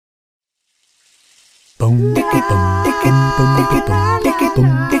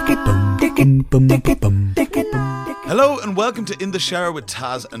Hello and welcome to In the Shower with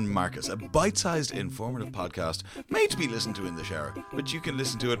Taz and Marcus, a bite-sized, informative podcast made to be listened to in the shower, but you can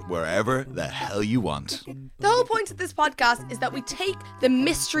listen to it wherever the hell you want. The whole point of this podcast is that we take the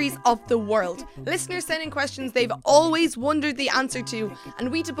mysteries of the world. Listeners send in questions they've always wondered the answer to,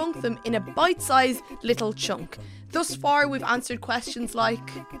 and we debunk them in a bite-sized little chunk. Thus far, we've answered questions like: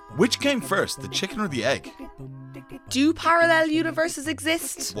 Which came first, the chicken or the egg? do parallel universes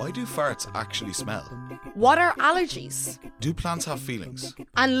exist? Why do farts actually smell? What are allergies? Do plants have feelings?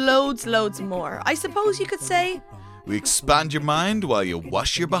 And loads more. I suppose you could say. We expand your mind while you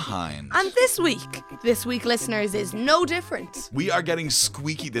wash your behind. And this week, listeners, is no different. We are getting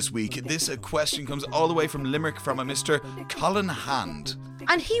squeaky this week. This question comes all the way from Limerick from a Mr. Colin Hand.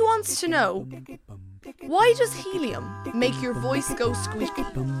 And he wants to know, why does helium make your voice go squeaky?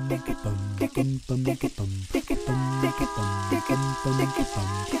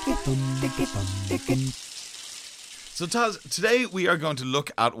 So Taz, today we are going to look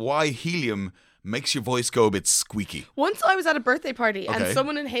at why helium makes your voice go a bit squeaky. Once I was at a birthday party and Okay.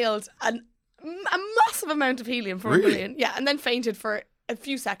 someone inhaled a massive amount of helium for Really? a million. Yeah, and then fainted for a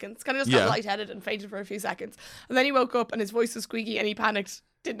few seconds. Kind of just got Yeah. lightheaded and fainted for a few seconds. And then he woke up and his voice was squeaky and he panicked.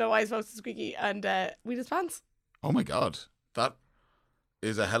 Didn't know why his voice was squeaky, and we just pants. Oh my God, that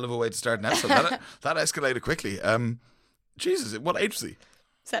is a hell of a way to start an episode. that escalated quickly. Jesus, what age was he?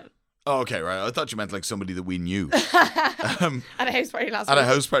 7. Oh, okay, right. I thought you meant like somebody that we knew. At a house party last At week. a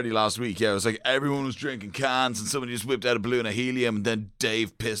house party last week, yeah, it was like everyone was drinking cans and somebody just whipped out a balloon of helium and then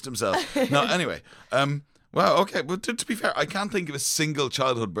Dave pissed himself. No, anyway, well, okay, but to be fair, I can't think of a single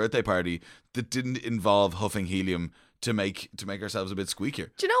childhood birthday party that didn't involve huffing helium to make ourselves a bit squeakier.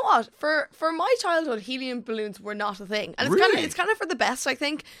 Do you know what? For my childhood, helium balloons were not a thing, and Really? it's kind of for the best, I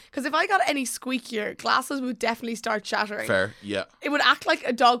think. Because if I got any squeakier, glasses would definitely start shattering. Fair, yeah. It would act like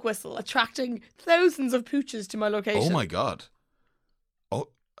a dog whistle, attracting thousands of pooches to my location. Oh my God. Oh,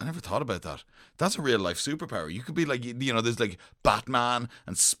 I never thought about that. That's a real life superpower. You could be like, you know, there's like Batman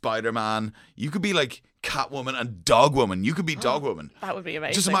and Spider-Man. You could be like Catwoman and Dogwoman. You could be Dogwoman. That would be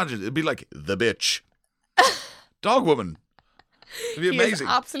amazing. Just imagine, it'd be like the bitch. Dogwoman. It'd be He is amazing.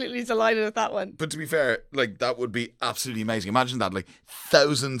 absolutely delighted with that one. But to be fair, like that would be absolutely amazing. Imagine that, like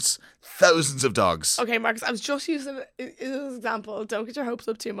thousands of dogs. Okay, Marcus, I was just using it as an example. Don't get your hopes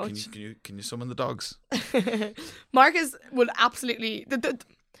up too much. Can you summon the dogs? Marcus would absolutely...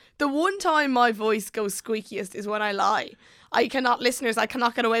 The one time my voice goes squeakiest is when I lie. I cannot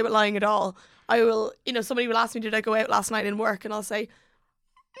get away with lying at all. I will, somebody will ask me, did I go out last night in work? And I'll say,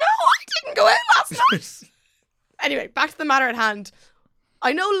 no, I didn't go out last night. Anyway, back to the matter at hand.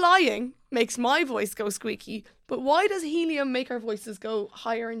 I know lying makes my voice go squeaky, but why does helium make our voices go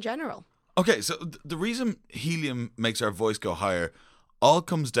higher in general? Okay, so the reason helium makes our voice go higher all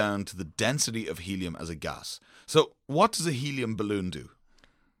comes down to the density of helium as a gas. So what does a helium balloon do?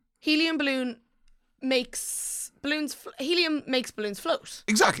 Helium makes balloons float.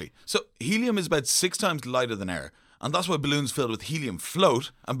 Exactly. So helium is about 6 times lighter than air, and that's why balloons filled with helium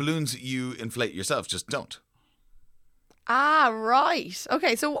float, and balloons you inflate yourself just don't. Ah, right.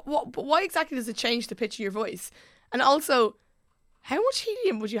 Okay, so why exactly does it change the pitch of your voice? And also, how much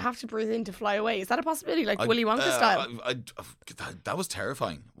helium would you have to breathe in to fly away? Is that a possibility, like Willy Wonka style? That was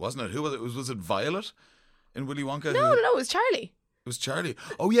terrifying, wasn't it? Who was it? Was it Violet in Willy Wonka? No, it was Charlie. It was Charlie.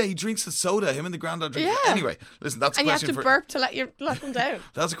 Oh yeah, he drinks the soda. Him and the granddad drink. Yeah. Anyway, listen, that's a And you have question to for burp to let them down.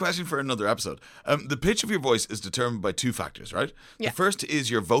 that's a question for another episode. The pitch of your voice is determined by 2 factors, right? Yeah. The first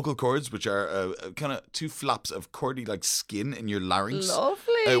is your vocal cords, which are kind of 2 flaps of cordy like skin in your larynx,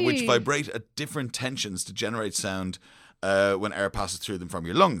 Lovely. which vibrate at different tensions to generate sound when air passes through them from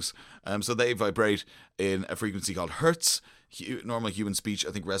your lungs. So they vibrate in a frequency called hertz. Normal human speech, I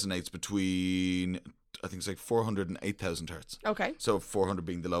think, resonates between, I think it's like 400 and 8,000 hertz. Okay. So 400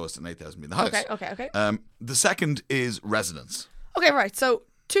 being the lowest and 8,000 being the highest. Okay. The second is resonance. Okay, right. So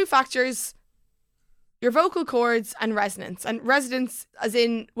 2 factors: your vocal cords and resonance. And resonance, as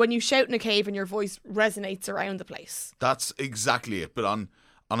in when you shout in a cave and your voice resonates around the place. That's exactly it, but on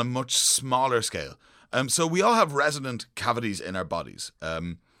a much smaller scale. So we all have resonant cavities in our bodies.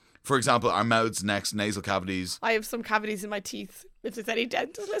 For example, our mouths, necks, nasal cavities. I have some cavities in my teeth. If there's any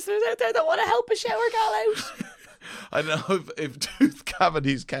dentist listeners out there that want to help a shower gal out. I don't know if tooth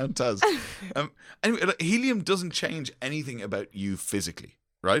cavities count as. Anyway, helium doesn't change anything about you physically,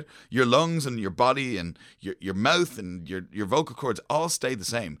 right? Your lungs and your body and your mouth and your vocal cords all stay the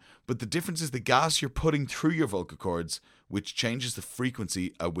same. But the difference is the gas you're putting through your vocal cords, which changes the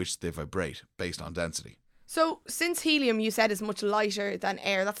frequency at which they vibrate based on density. So, since helium, you said, is much lighter than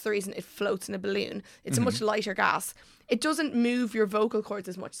air, that's the reason it floats in a balloon. It's a much lighter gas. It doesn't move your vocal cords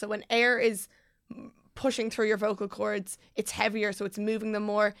as much. So, when air is pushing through your vocal cords, it's heavier, so it's moving them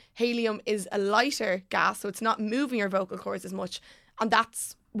more. Helium is a lighter gas, so it's not moving your vocal cords as much. And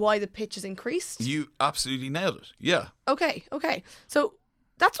that's why the pitch is increased. You absolutely nailed it. Yeah. Okay. So,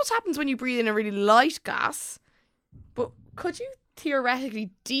 that's what happens when you breathe in a really light gas. But could you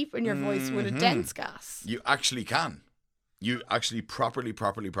theoretically deepen your voice with a dense gas? You actually can. You actually properly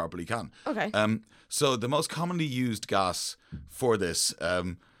can. Okay. So the most commonly used gas for this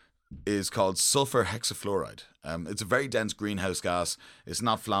is called sulfur hexafluoride. It's a very dense greenhouse gas. It's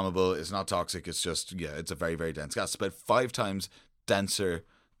not flammable. It's not toxic. It's just, it's a very, very dense gas. It's about 5 times denser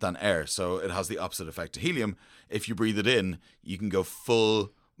than air. So it has the opposite effect to helium. If you breathe it in, you can go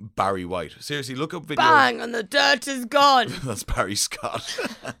full Barry White. Seriously, look up videos. Bang, and the dirt is gone. That's Barry Scott.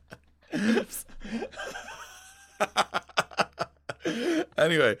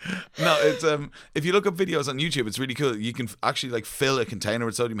 Anyway, no, it's if you look up videos on YouTube, it's really cool. You can actually like fill a container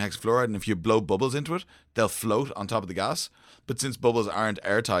with sodium hexafluoride, and if you blow bubbles into it, they'll float on top of the gas. But since bubbles aren't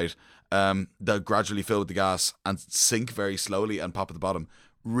airtight, they'll gradually fill with the gas and sink very slowly and pop at the bottom.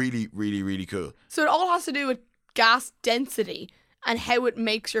 Really, really, really cool. So it all has to do with gas density and how it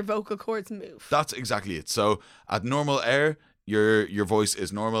makes your vocal cords move. That's exactly it. So at normal air, your voice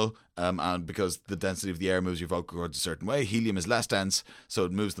is normal, and because the density of the air moves your vocal cords a certain way, helium is less dense, so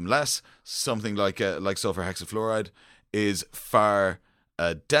it moves them less. Something like sulfur hexafluoride is far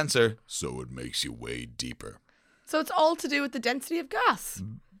denser, so it makes you way deeper. So it's all to do with the density of gas.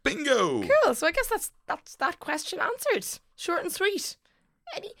 Bingo! Cool. So I guess that's that question answered. Short and sweet.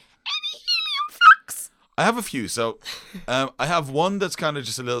 Any helium facts? I have a few. So I have one that's kind of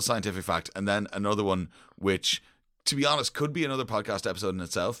just a little scientific fact, and then another one which, to be honest, could be another podcast episode in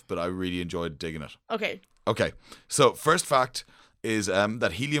itself, but I really enjoyed digging it. Okay. So first fact is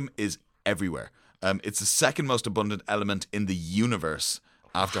that helium is everywhere. It's the second most abundant element in the universe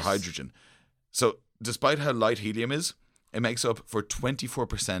after hydrogen. So despite how light helium is, it makes up for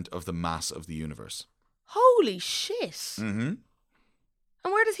 24% of the mass of the universe. Holy shit. Mm-hmm.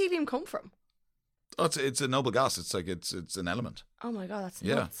 And where does helium come from? Oh, it's a noble gas. It's like it's an element. Oh my God, that's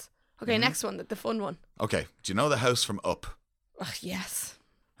nuts. Okay, next one, the fun one. Okay, do you know the house from Up? Yes.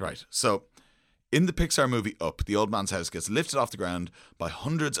 Right. So, in the Pixar movie Up, the old man's house gets lifted off the ground by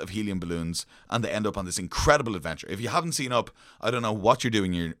hundreds of helium balloons, and they end up on this incredible adventure. If you haven't seen Up, I don't know what you're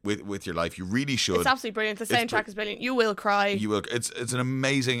doing with your life. You really should. It's absolutely brilliant. The soundtrack is brilliant. You will cry. You will. It's an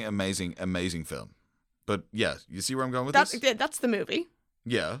amazing, amazing, amazing film. But yeah, you see where I'm going with this? Yeah, that's the movie.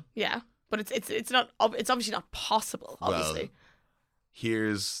 Yeah. Yeah, but it's not. It's obviously not possible. Obviously. Well,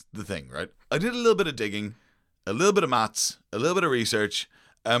 here's the thing, right? I did a little bit of digging, a little bit of maths, a little bit of research.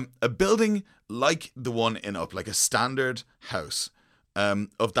 A building like the one in Up, like a standard house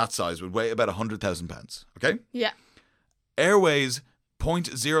of that size, would weigh about 100,000 pounds. Okay? Yeah. Air weighs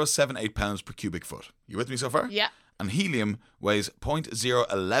 0.078 pounds per cubic foot. You with me so far? Yeah. And helium weighs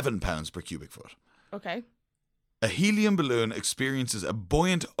 0.011 pounds per cubic foot. Okay. A helium balloon experiences a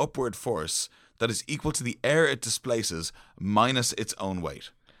buoyant upward force that is equal to the air it displaces minus its own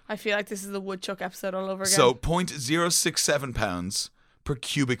weight. I feel like this is the Woodchuck episode all over again. So 0.067 pounds per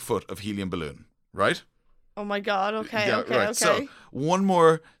cubic foot of helium balloon, right? Oh my God, okay, Yeah, okay, right. okay. So one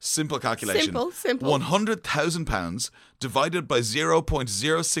more simple calculation. Simple. 100,000 pounds divided by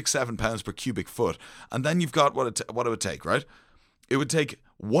 0.067 pounds per cubic foot. And then you've got what it would take, right? It would take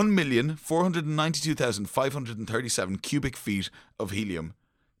 1,492,537 cubic feet of helium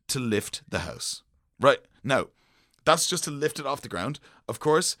to lift the house. Right. Now, that's just to lift it off the ground. Of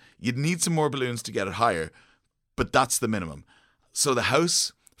course, you'd need some more balloons to get it higher, but that's the minimum. So the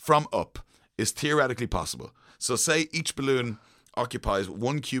house from Up is theoretically possible. So say each balloon occupies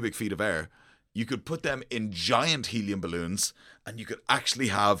 1 cubic feet of air. You could put them in giant helium balloons and you could actually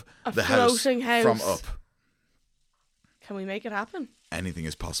have the house floating house from Up. Can we make it happen? Anything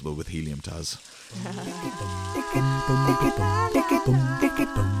is possible with helium, Taz.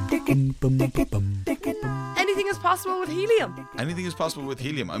 Anything is possible with helium. Anything is possible with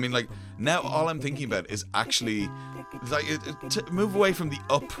helium. I mean, like, now all I'm thinking about is actually, like, to move away from the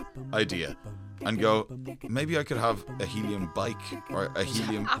Up idea and go, maybe I could have a helium bike or a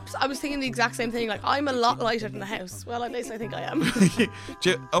helium... I was thinking the exact same thing. Like, I'm a lot lighter than the house. Well, at least I think I am.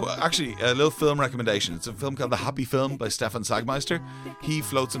 Actually, a little film recommendation. It's a film called The Happy Film by Stefan Sagmeister. He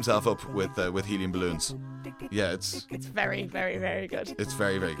floats himself up with helium balloons. Yeah, it's very, very, very good. It's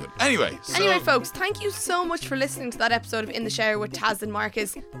very, very good. Anyway, folks, thank you so much for listening to that episode of In the Shower with Taz and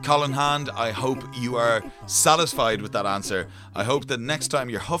Marcus. Colin Hand, I hope you are satisfied with that answer. I hope that next time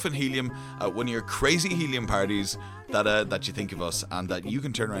you're huffing helium when your crazy helium parties that you think of us, and that you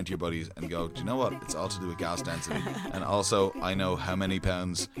can turn around to your buddies and go, do you know what? It's all to do with gas density. And also, I know how many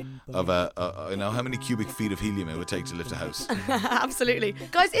pounds of I know how many cubic feet of helium it would take to lift a house. Absolutely.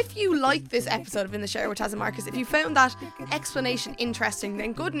 Guys, if you liked this episode of In the Shower with Taz and Marcus, if you found that explanation interesting,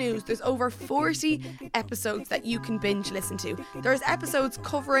 then good news, there's over 40 episodes that you can binge listen to. There's episodes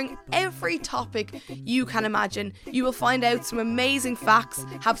covering every topic you can imagine. You will find out some amazing facts,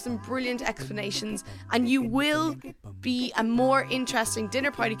 have some brilliant explanations, and you will be a more interesting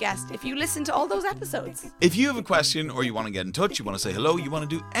dinner party guest if you listen to all those episodes. If you have a question, or you want to get in touch, you want to say hello, you want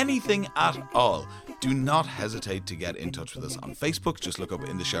to do anything at all, do not hesitate to get in touch with us on Facebook. Just look up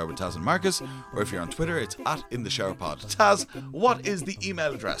In the Shower with Taz and Marcus, or if you're on Twitter, it's @InTheShowerPod. Taz, what is the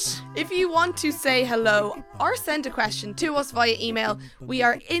email address? If you want to say hello or send a question to us via email, we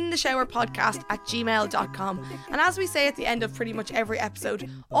are intheshowerpodcast@gmail.com. And as we say at the end of pretty much every episode,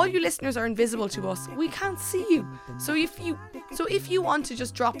 all you listeners are invisible to us. We can't see you. So if you want to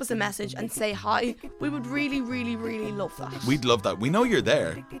just drop us a message and say hi, we would really, really, really love that. We'd love that. We know you're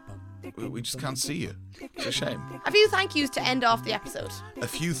there. We just can't see you. It's a shame. A few thank yous to end off the episode. A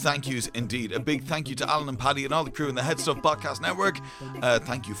few thank yous indeed. A big thank you to Alan and Paddy and all the crew in the Head Stuff Podcast Network.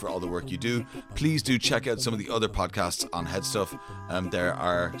 Thank you for all the work you do. Please do check out some of the other podcasts on Head Stuff. There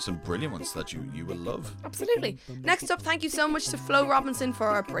are some brilliant ones that you will love. Absolutely. Next up, thank you so much to Flo Robinson for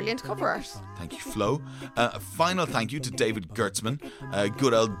our brilliant cover art. Thank you, Flo. A final thank you to David Gertzman.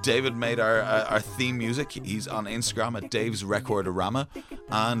 Good old David made our theme music. He's on Instagram at Dave's Recordorama,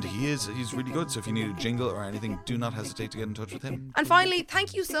 and he's really good. So if you need a jingle or anything, do not hesitate to get in touch with him. And finally,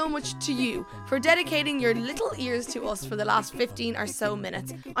 thank you so much to you for dedicating your little ears to us for the last 15 or so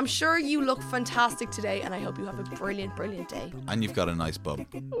minutes. I'm sure you look fantastic today, and I hope you have a brilliant, brilliant day. And you've got a nice bum.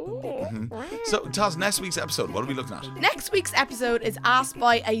 Ooh. So, Taz, next week's episode, what are we looking at? Next week's episode is asked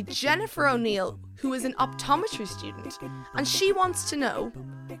by a Jennifer O'Neill, who is an optometry student, and she wants to know,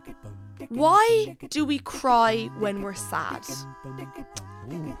 why do we cry when we're sad?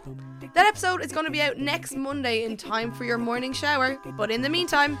 Ooh. That episode is going to be out next Monday in time for your morning shower, but in the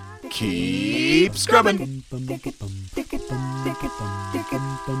meantime, keep scrubbing.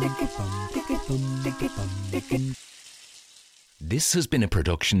 This has been a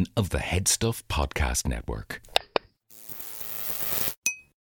production of the Head Stuff Podcast Network.